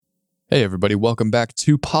Hey, everybody. Welcome back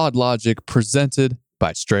to PodLogic, presented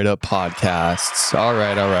by Straight Up Podcasts. All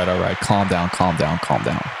right. Calm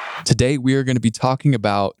down. Today, we are going to be talking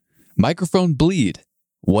about microphone bleed.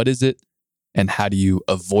 What is it, and how do you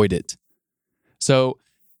avoid it? So,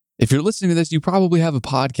 if you're listening to this, you probably have a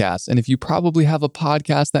podcast. And if you probably have a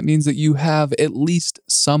podcast, that means that you have at least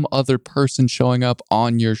some other person showing up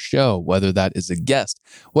on your show, whether that is a guest,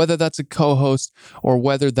 whether that's a co-host, or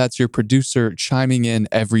whether that's your producer chiming in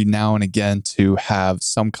every now and again to have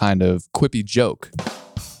some kind of quippy joke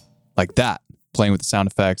like that, playing with the sound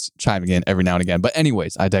effects, chiming in every now and again. But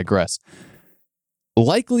anyways, I digress.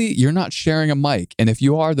 Likely, you're not sharing a mic, and if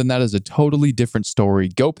you are, then that is a totally different story.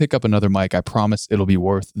 Go pick up another mic. I promise it'll be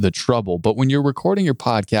worth the trouble. But when you're recording your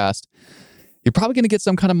podcast, you're probably going to get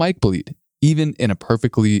some kind of mic bleed, even in a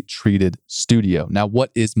perfectly treated studio. Now,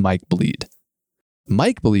 what is mic bleed?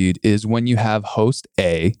 Mic bleed is when you have host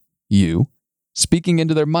A, you, speaking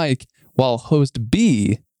into their mic, while host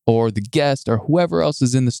B, or the guest, or whoever else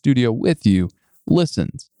is in the studio with you,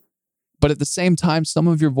 listens. But at the same time, some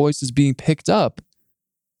of your voice is being picked up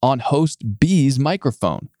on host B's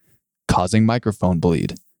microphone, causing microphone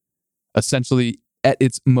bleed. Essentially, at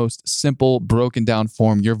its most simple, broken down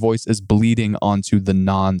form, your voice is bleeding onto the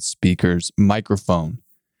non-speaker's microphone.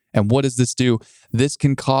 And what does this do? This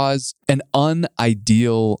can cause an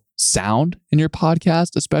unideal sound in your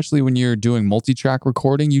podcast, especially when you're doing multi-track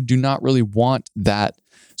recording. You do not really want that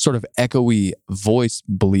sort of echoey voice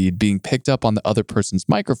bleed being picked up on the other person's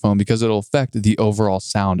microphone because it'll affect the overall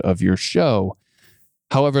sound of your show.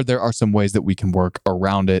 However, there are some ways that we can work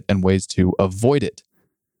around it and ways to avoid it.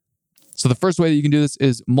 So the first way that you can do this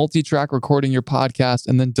is multi-track recording your podcast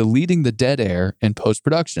and then deleting the dead air in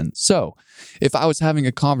post-production. So if I was having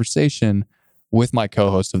a conversation with my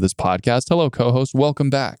co-host of this podcast, hello, co-host, welcome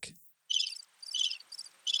back.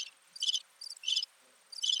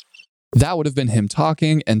 That would have been him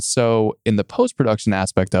talking. And so in the post-production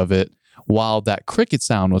aspect of it, while that cricket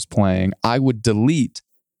sound was playing, I would delete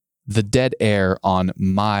the dead air on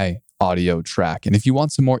my audio track. And if you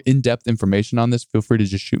want some more in-depth information on this, feel free to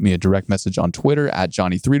just shoot me a direct message on Twitter at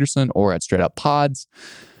Johnny Threederson or at Straight Up Pods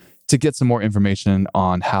to get some more information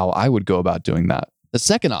on how I would go about doing that. The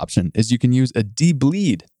second option is you can use a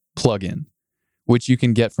debleed plugin, which you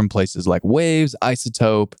can get from places like Waves,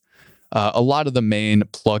 iZotope. A lot of the main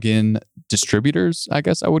plugin distributors, I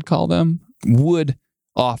guess I would call them, would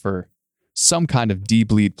offer some kind of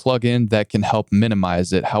debleed plugin that can help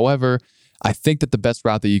minimize it. However, I think that the best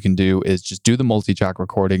route that you can do is just do the multi-track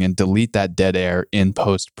recording and delete that dead air in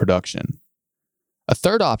post-production. A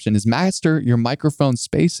third option is master your microphone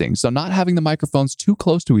spacing. So not having the microphones too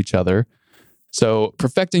close to each other. So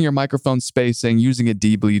perfecting your microphone spacing, using a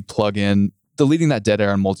debleed plugin, deleting that dead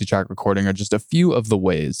air and multi-track recording are just a few of the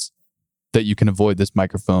ways that you can avoid this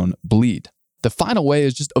microphone bleed. The final way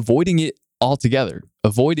is just avoiding it altogether.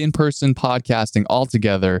 Avoid in-person podcasting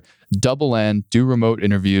altogether. Double N, do remote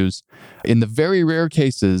interviews. In the very rare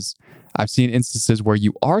cases, I've seen instances where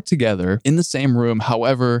you are together in the same room.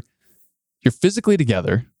 However, you're physically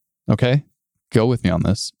together. Okay? Go with me on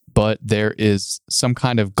this. But there is some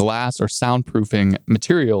kind of glass or soundproofing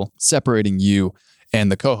material separating you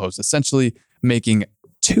and the co-host, essentially making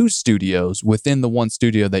two studios within the one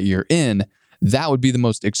studio that you're in. That would be the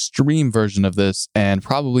most extreme version of this and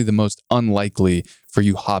probably the most unlikely for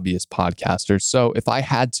you hobbyist podcasters. So if I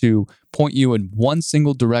had to point you in one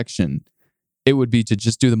single direction, it would be to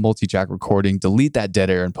just do the multi-track recording, delete that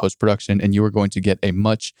dead air in post-production, and you are going to get a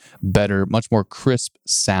much better, much more crisp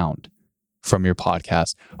sound from your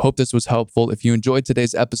podcast. Hope this was helpful. If you enjoyed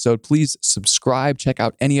today's episode, please subscribe. Check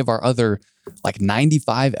out any of our other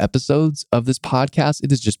 95 episodes of this podcast.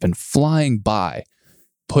 It has just been flying by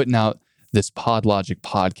putting out this PodLogic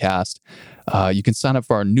podcast. You can sign up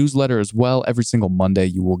for our newsletter as well. Every single Monday,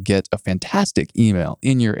 you will get a fantastic email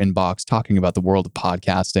in your inbox talking about the world of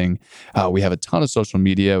podcasting. We have a ton of social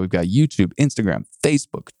media. We've got YouTube, Instagram,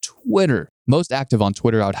 Facebook, Twitter. Most active on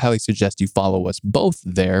Twitter. I would highly suggest you follow us both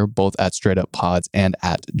there, both at Straight Up Pods and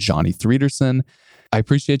at Johnny Threederson. I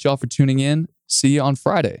appreciate y'all for tuning in. See you on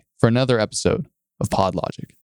Friday for another episode of PodLogic.